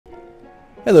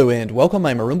Hello and welcome,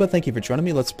 I'm Arumba, thank you for joining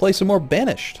me. Let's play some more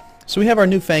Banished. So we have our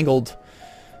newfangled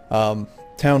town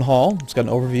hall. It's got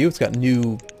an overview, it's got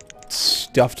new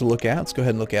stuff to look at. Let's go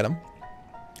ahead and look at them.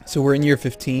 So we're in year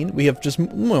 15. We have just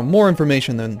more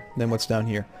information than what's down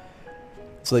here.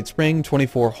 It's Lake Spring,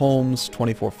 24 homes,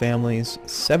 24 families,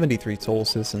 73 total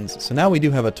citizens. So now we do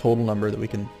have a total number that we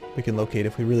can locate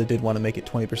if we really did want to make it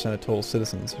 20% of total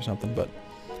citizens or something, but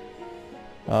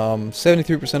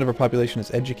 73% of our population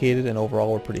is educated, and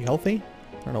overall we're pretty healthy.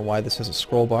 I don't know why this has a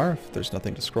scroll bar if there's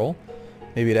nothing to scroll.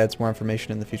 Maybe it adds more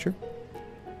information in the future.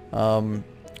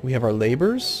 We have our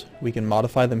labors. We can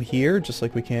modify them here just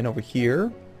like we can over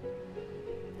here.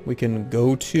 We can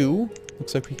go to.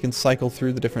 Looks like we can cycle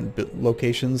through the different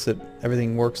locations that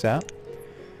everything works at.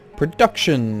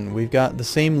 Production. We've got the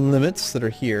same limits that are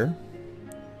here.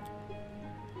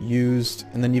 Used,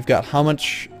 and then you've got how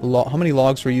many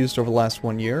logs were used over the last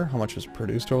 1 year, how much was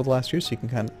produced over the last year, so you can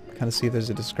kind of see if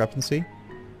there's a discrepancy.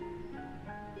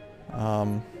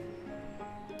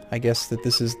 I guess that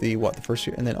this is the first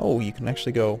year, and then you can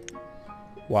actually go,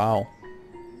 wow,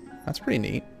 that's pretty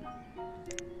neat.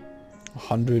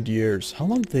 100 years. How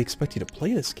long do they expect you to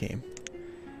play this game?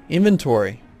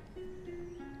 Inventory.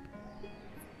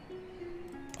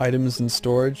 Items in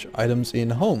storage, items in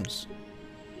homes.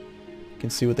 Can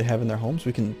see what they have in their homes.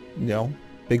 We can,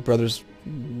 Big Brother's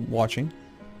watching.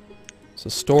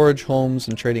 So storage, homes,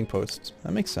 and trading posts.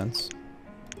 That makes sense.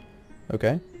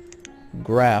 Okay.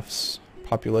 Graphs.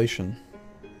 Population.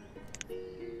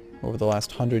 Over the last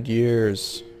 100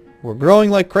 years. We're growing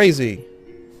like crazy.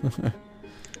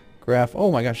 Graph.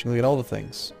 Oh my gosh, you can look at all the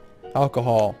things.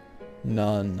 Alcohol.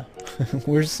 None.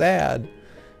 We're sad.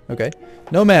 Okay.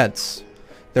 Nomads.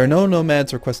 There are no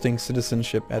nomads requesting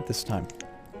citizenship at this time.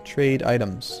 Trade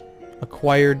items.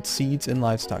 Acquired seeds and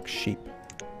livestock. Sheep.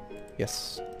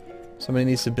 Yes. Somebody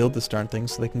needs to build this darn thing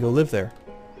so they can go live there.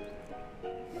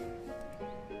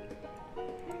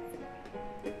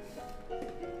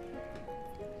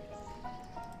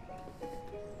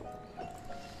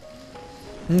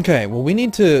 Okay, well we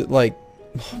need to,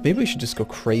 maybe we should just go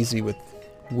crazy with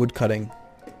wood cutting.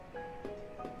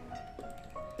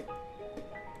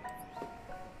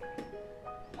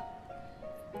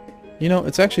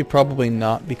 It's actually probably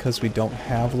not because we don't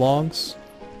have logs.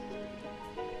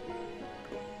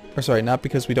 Or sorry, not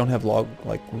because we don't have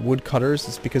wood cutters,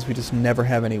 it's because we just never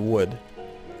have any wood.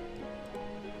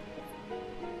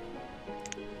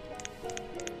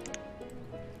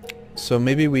 So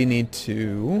maybe we need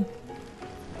to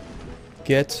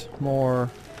get more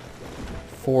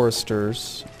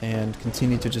foresters and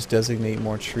continue to just designate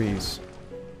more trees.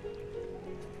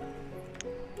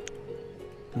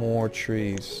 More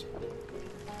trees.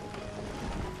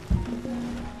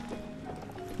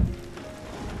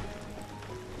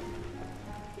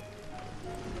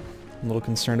 I'm a little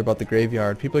concerned about the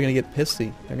graveyard. People are going to get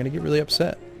pissy. They're going to get really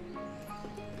upset.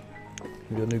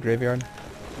 Build a new graveyard.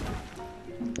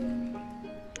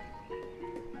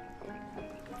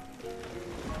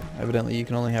 Evidently you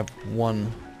can only have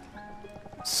one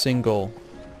single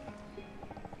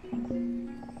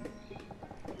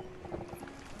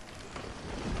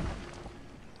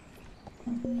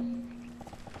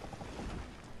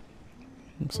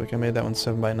looks like I made that one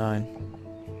 7x9.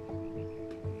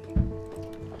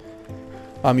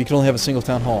 You can only have a single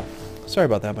town hall. Sorry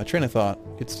about that, my train of thought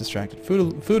gets distracted.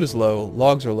 Food is low,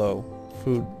 logs are low.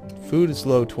 Food is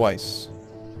low twice.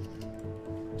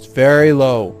 It's very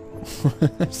low.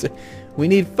 We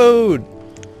need food!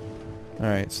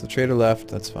 Alright, so the trader left,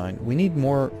 that's fine. We need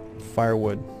more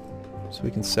firewood so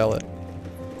we can sell it.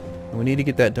 And we need to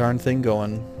get that darn thing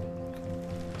going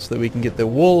so that we can get the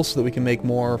wool, so that we can make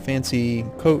more fancy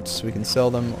coats, so we can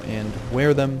sell them and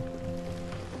wear them.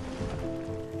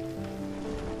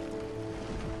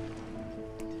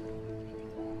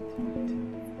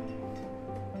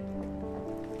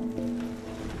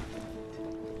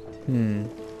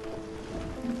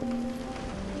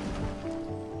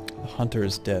 The hunter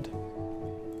is dead.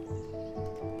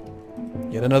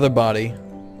 Yet another body.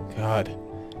 God.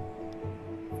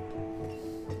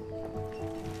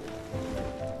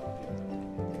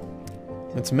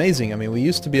 It's amazing. I mean, we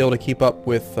used to be able to keep up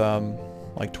with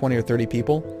like 20 or 30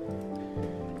 people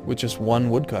with just one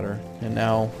woodcutter, and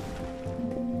now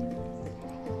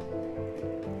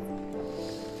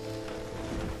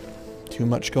too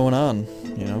much going on,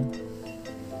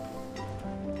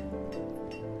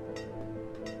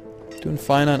 Doing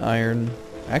fine on iron.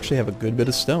 I actually have a good bit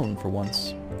of stone for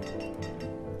once.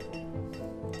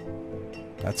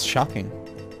 That's shocking.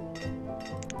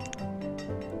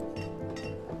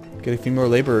 Get a few more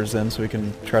laborers then so we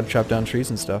can try to chop down trees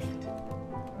and stuff.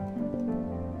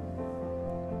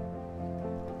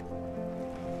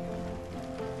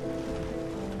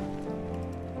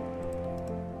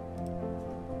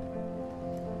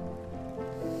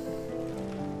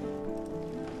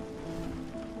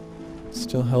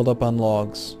 Still held up on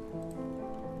logs.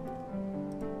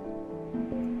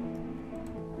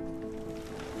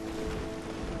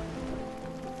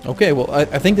 Okay, well, I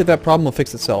think that problem will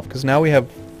fix itself, because now we have...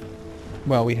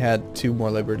 Well, we had 2 more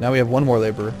laborers. Now we have 1 more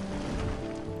laborer.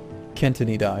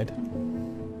 Kentony died.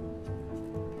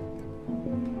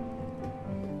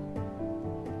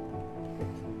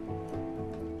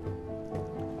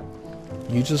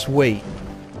 You just wait.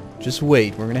 Just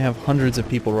wait. We're going to have hundreds of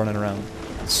people running around.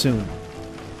 Soon.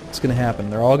 It's going to happen.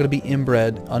 They're all going to be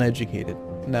inbred, uneducated.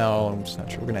 No, I'm just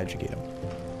not sure. We're going to educate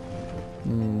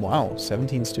them. Wow,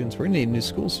 17 students. We're going to need a new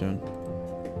school soon.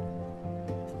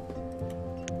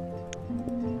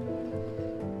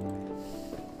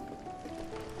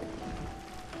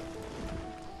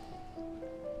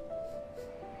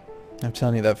 I'm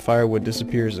telling you, that firewood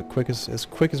disappears as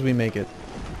quick as we make it.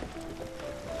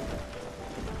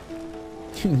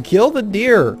 Kill the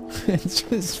deer!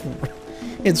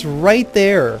 It's right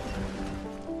there.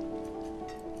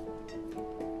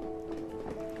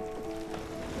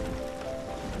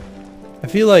 I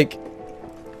feel like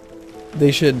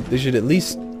they should at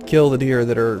least kill the deer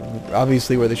that are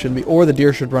obviously where they shouldn't be, or the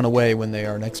deer should run away when they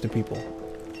are next to people.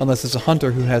 Unless it's a hunter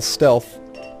who has stealth,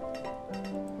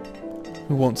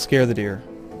 who won't scare the deer.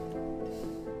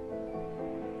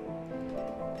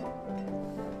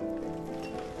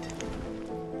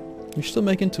 You're still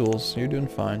making tools, so you're doing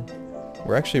fine.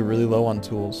 We're actually really low on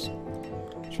tools,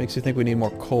 which makes you think we need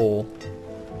more coal.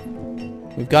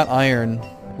 We've got iron.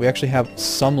 We actually have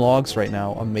some logs right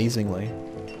now, amazingly.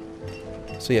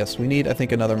 So yes, we need, I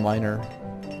think, another miner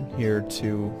here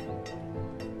to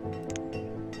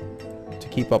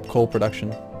keep up coal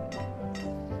production.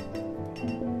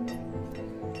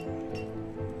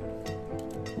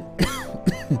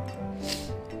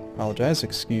 Apologize,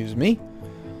 excuse me.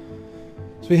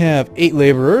 So we have 8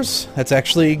 laborers. That's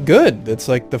actually good. That's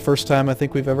like the first time I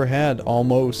think we've ever had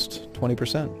almost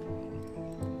 20%.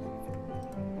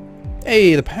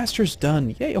 Hey, the pasture's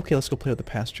done. Yay, okay, let's go play with the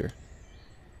pasture.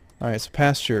 Alright, so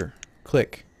pasture.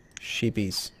 Click.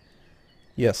 Sheepies.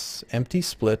 Yes, empty,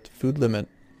 split, food limit.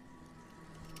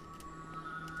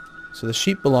 So the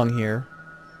sheep belong here.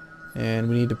 And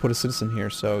we need to put a citizen here.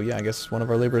 So yeah, I guess one of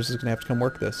our laborers is going to have to come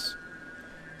work this.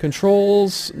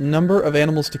 Controls number of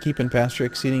animals to keep in pasture.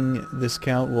 Exceeding this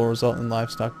count will result in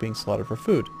livestock being slaughtered for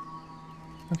food.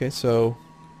 Okay, so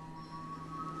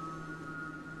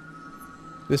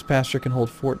this pasture can hold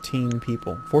 14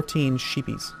 people. 14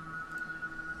 sheepies.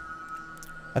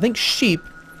 I think sheep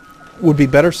would be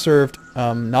better served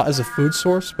not as a food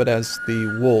source, but as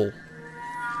the wool.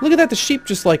 Look at that, the sheep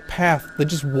just like they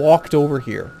just walked over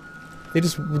here. They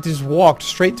just walked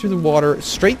straight through the water,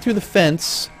 straight through the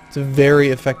fence. It's a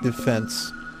very effective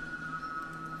fence.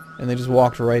 And they just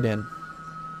walked right in.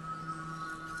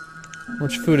 How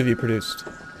much food have you produced?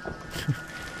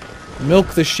 Milk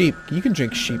the sheep. You can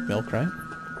drink sheep milk, right?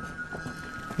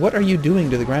 What are you doing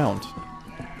to the ground?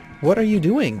 What are you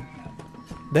doing?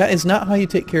 That is not how you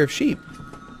take care of sheep.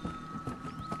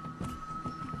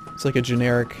 It's like a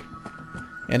generic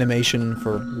animation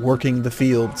for working the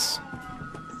fields.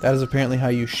 That is apparently how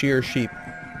you shear sheep,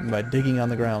 by digging on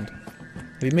the ground.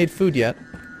 Have you made food yet?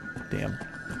 Damn.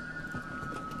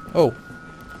 Oh.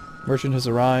 Merchant has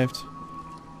arrived.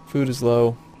 Food is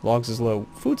low. Logs is low.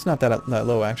 Food's not that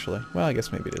low, actually. Well, I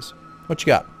guess maybe it is. What you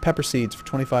got? Pepper seeds for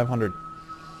 2,500.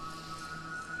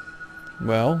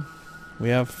 Well, we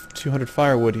have 200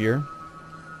 firewood here.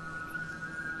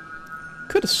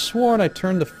 Could have sworn I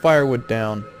turned the firewood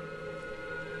down.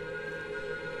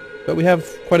 But we have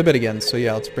quite a bit again, so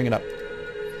yeah, let's bring it up.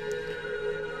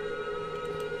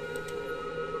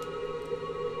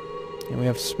 And we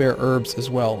have spare herbs as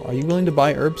well. Are you willing to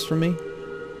buy herbs from me?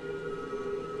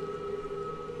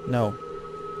 No.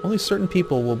 Only certain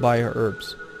people will buy our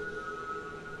herbs.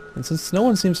 And since no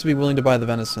one seems to be willing to buy the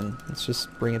venison, let's just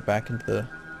bring it back into the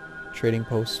trading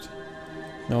post.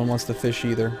 No one wants the fish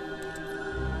either.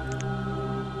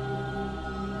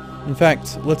 In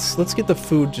fact, let's get the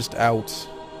food just out.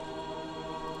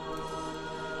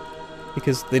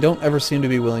 Because they don't ever seem to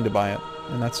be willing to buy it,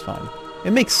 and that's fine.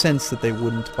 It makes sense that they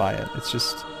wouldn't buy it. It's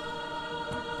just...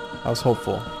 I was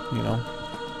hopeful, you know?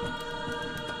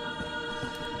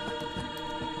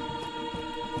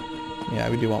 Yeah,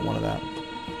 we do want one of that.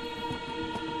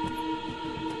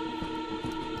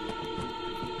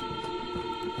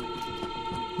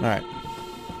 Alright.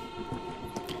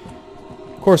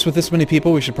 Of course, with this many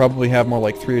people, we should probably have more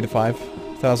like 3,000 to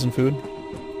 5,000 food.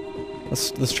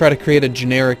 Let's try to create a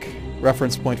generic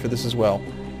reference point for this as well.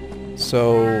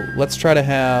 So let's try to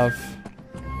have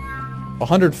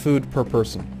 100 food per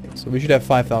person. So we should have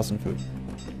 5,000 food.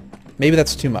 Maybe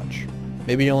that's too much.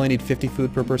 Maybe you only need 50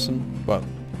 food per person, but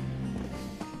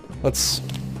let's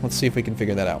see if we can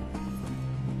figure that out.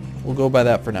 We'll go by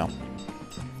that for now.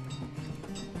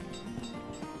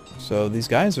 So these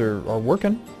guys are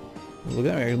working. Look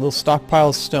at that, a little stockpile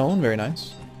of stone, very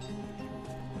nice.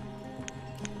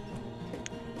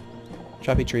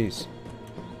 Choppy trees.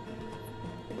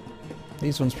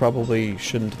 These ones probably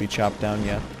shouldn't be chopped down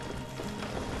yet.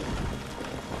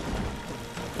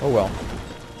 Oh well.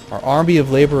 Our army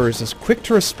of laborers is quick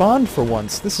to respond for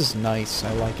once. This is nice.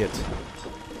 I like it.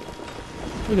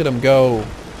 Look at them go.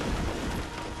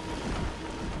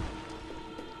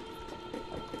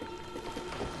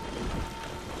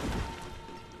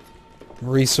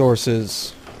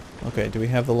 Resources. Okay, do we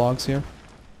have the logs here?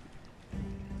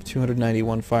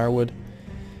 291 firewood.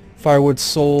 Firewood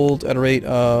sold at a rate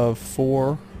of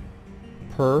 4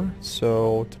 per.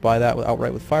 So to buy that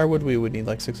outright with firewood, we would need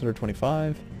like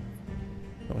 625.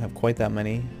 Don't have quite that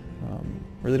many.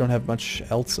 Really don't have much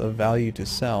else of value to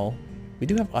sell. We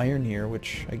do have iron here,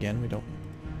 which again we don't.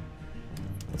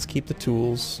 Let's keep the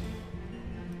tools.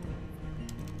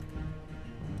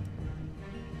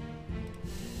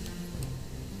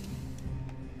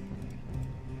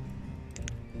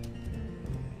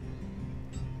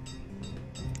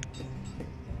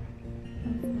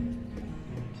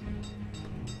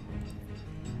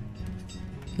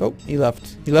 Oh, he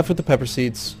left. He left with the pepper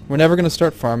seeds. We're never going to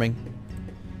start farming.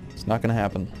 It's not going to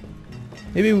happen.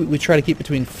 Maybe we try to keep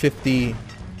between 50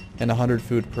 and 100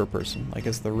 food per person, like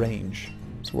as the range.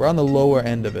 So we're on the lower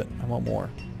end of it. I want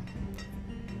more.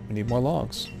 We need more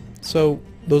logs. So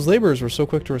those laborers were so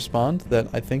quick to respond that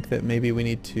I think that maybe we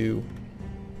need to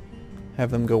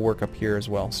have them go work up here as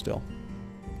well still.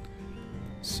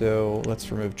 So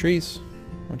let's remove trees.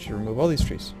 I want you to remove all these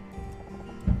trees.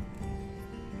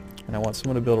 And I want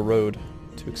someone to build a road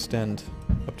to extend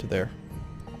up to there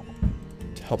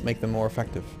to help make them more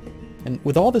effective. And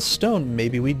with all this stone,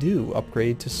 maybe we do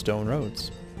upgrade to stone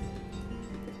roads.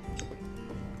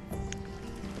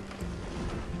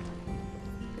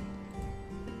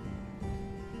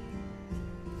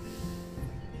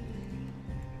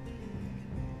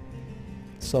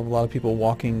 Still have a lot of people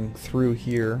walking through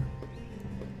here.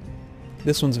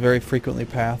 This one's very frequently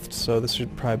pathed, so this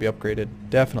should probably be upgraded.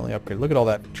 Definitely upgraded. Look at all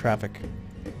that traffic.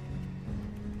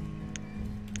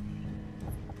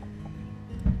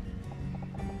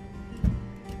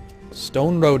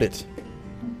 Stone road it.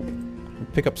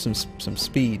 Pick up some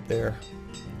speed there.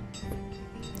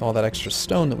 All that extra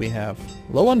stone that we have.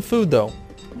 Low on food though.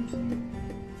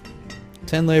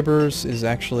 10 laborers is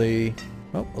actually...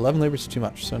 Oh, 11 laborers is too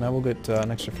much, so now we'll get an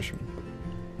extra fisherman.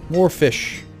 More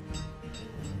fish.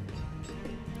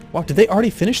 Wow, did they already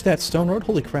finish that stone road?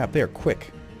 Holy crap, they are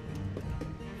quick.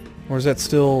 Or is that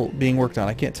still being worked on?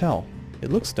 I can't tell. It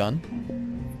looks done.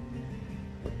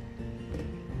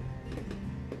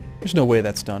 There's no way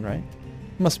that's done, right?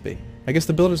 Must be. I guess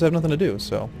the builders have nothing to do,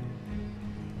 so...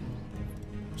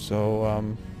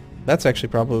 that's actually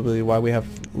probably why we have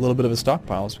a little bit of a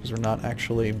stockpile, is because we're not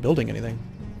actually building anything.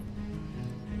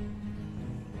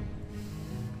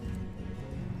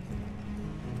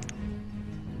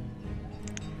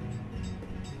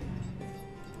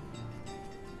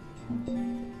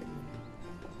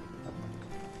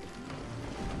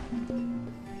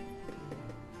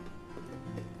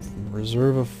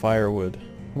 Reserve of firewood.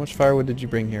 How much firewood did you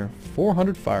bring here?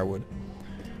 400 firewood.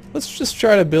 Let's just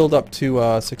try to build up to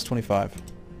 625.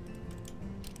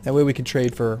 That way we can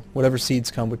trade for whatever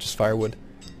seeds come, which is firewood.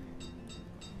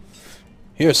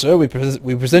 Here, sir, we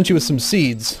present you with some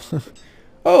seeds.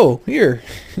 Oh, here.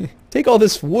 Take all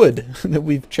this wood that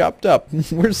we've chopped up.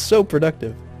 We're so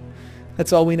productive.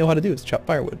 That's all we know how to do is chop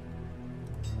firewood.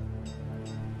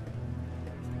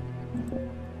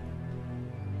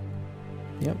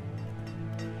 Yep.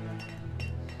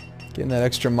 Getting that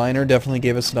extra miner definitely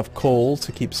gave us enough coal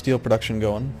to keep steel production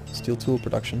going. Steel tool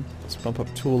production. Let's bump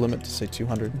up tool limit to say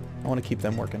 200. I want to keep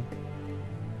them working.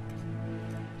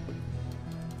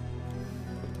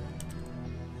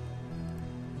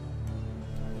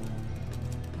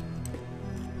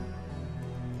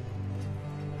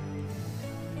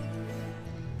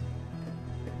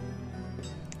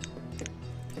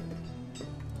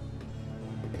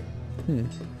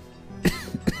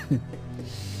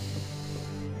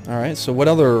 Alright, so what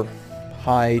other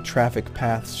high traffic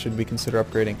paths should we consider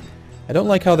upgrading? I don't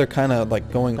like how they're kind of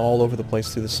like going all over the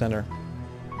place through the center.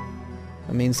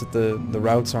 That means that the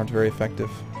routes aren't very effective.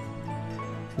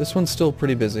 This one's still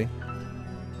pretty busy.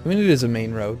 I mean, it is a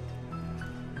main road.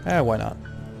 Why not?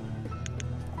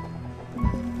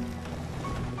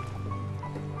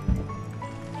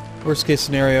 Worst case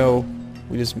scenario,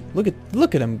 we just look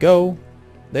at them go.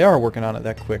 They are working on it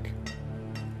that quick.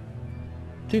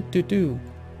 Do.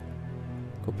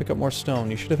 Go pick up more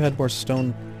stone. You should have had more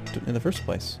stone in the first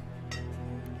place.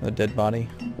 A dead body.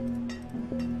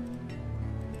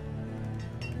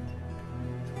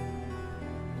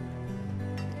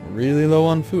 Really low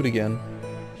on food again.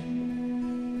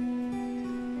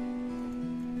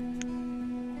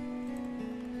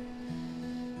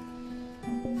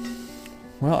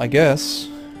 Well, I guess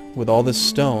with all this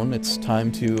stone, it's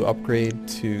time to upgrade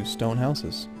to stone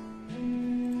houses.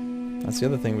 That's the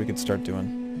other thing we could start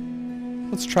doing.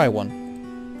 Let's try one.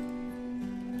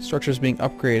 Structure is being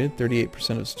upgraded,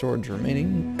 38% of storage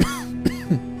remaining.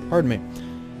 Pardon me.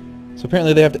 So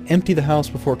apparently they have to empty the house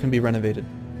before it can be renovated.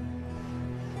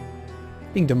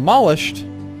 Being demolished?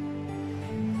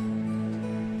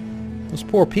 Those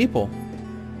poor people.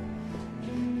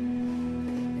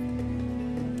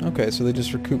 Okay, so they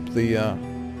just recoup the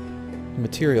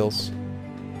materials.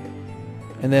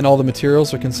 And then all the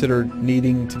materials are considered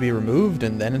needing to be removed,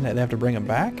 and then they have to bring them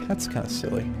back? That's kind of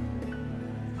silly.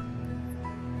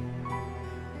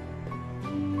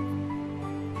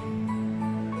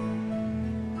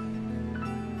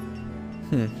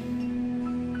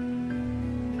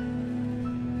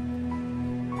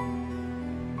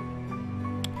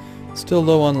 Still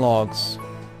low on logs.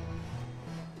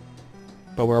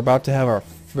 But we're about to have our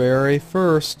very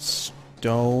first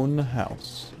stone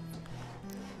house.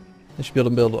 They should be able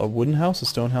to build a wooden house, a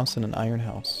stone house, and an iron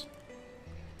house.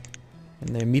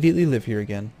 And they immediately live here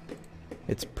again.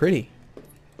 It's pretty.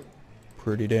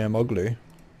 Pretty damn ugly.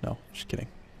 No, just kidding.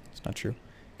 It's not true.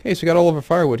 Okay, so we got all of our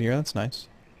firewood here. That's nice.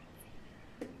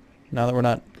 Now that we're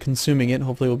not consuming it,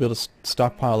 hopefully we'll be able to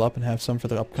stockpile up and have some for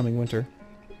the upcoming winter.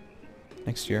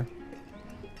 Next year.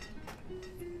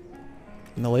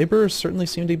 And the laborers certainly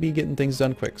seem to be getting things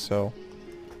done quick, so...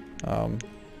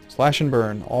 slash and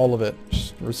burn, all of it.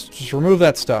 Just remove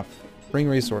that stuff. Bring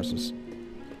resources.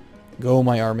 Go,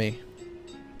 my army.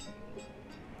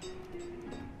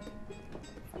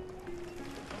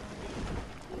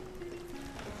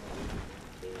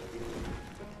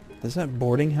 Does that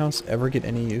boarding house ever get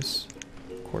any use?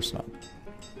 Of course not.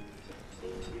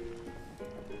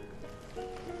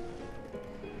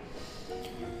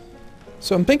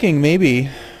 So I'm thinking maybe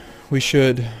we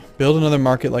should build another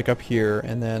market like up here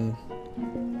and then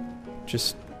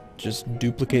just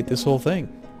duplicate this whole thing,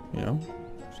 you know?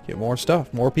 Just get more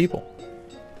stuff, more people.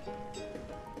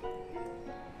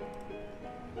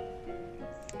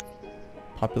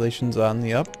 Population's on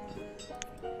the up.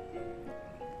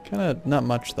 Kinda not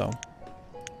much though.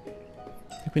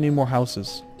 I think we need more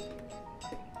houses.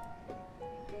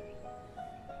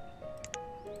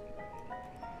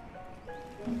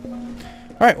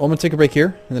 Alright, well I'm going to take a break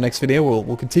here. In the next video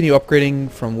we'll continue upgrading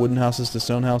from wooden houses to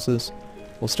stone houses.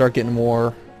 We'll start getting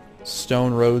more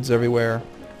stone roads everywhere.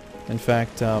 In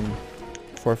fact,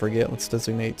 before I forget, let's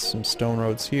designate some stone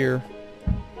roads here.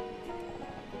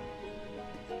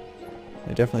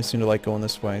 They definitely seem to like going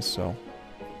this way, so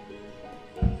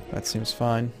that seems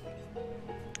fine.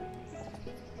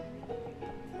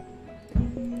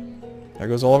 There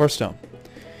goes all of our stone.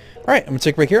 Alright, I'm going to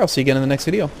take a break here. I'll see you again in the next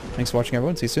video. Thanks for watching,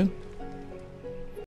 everyone. See you soon.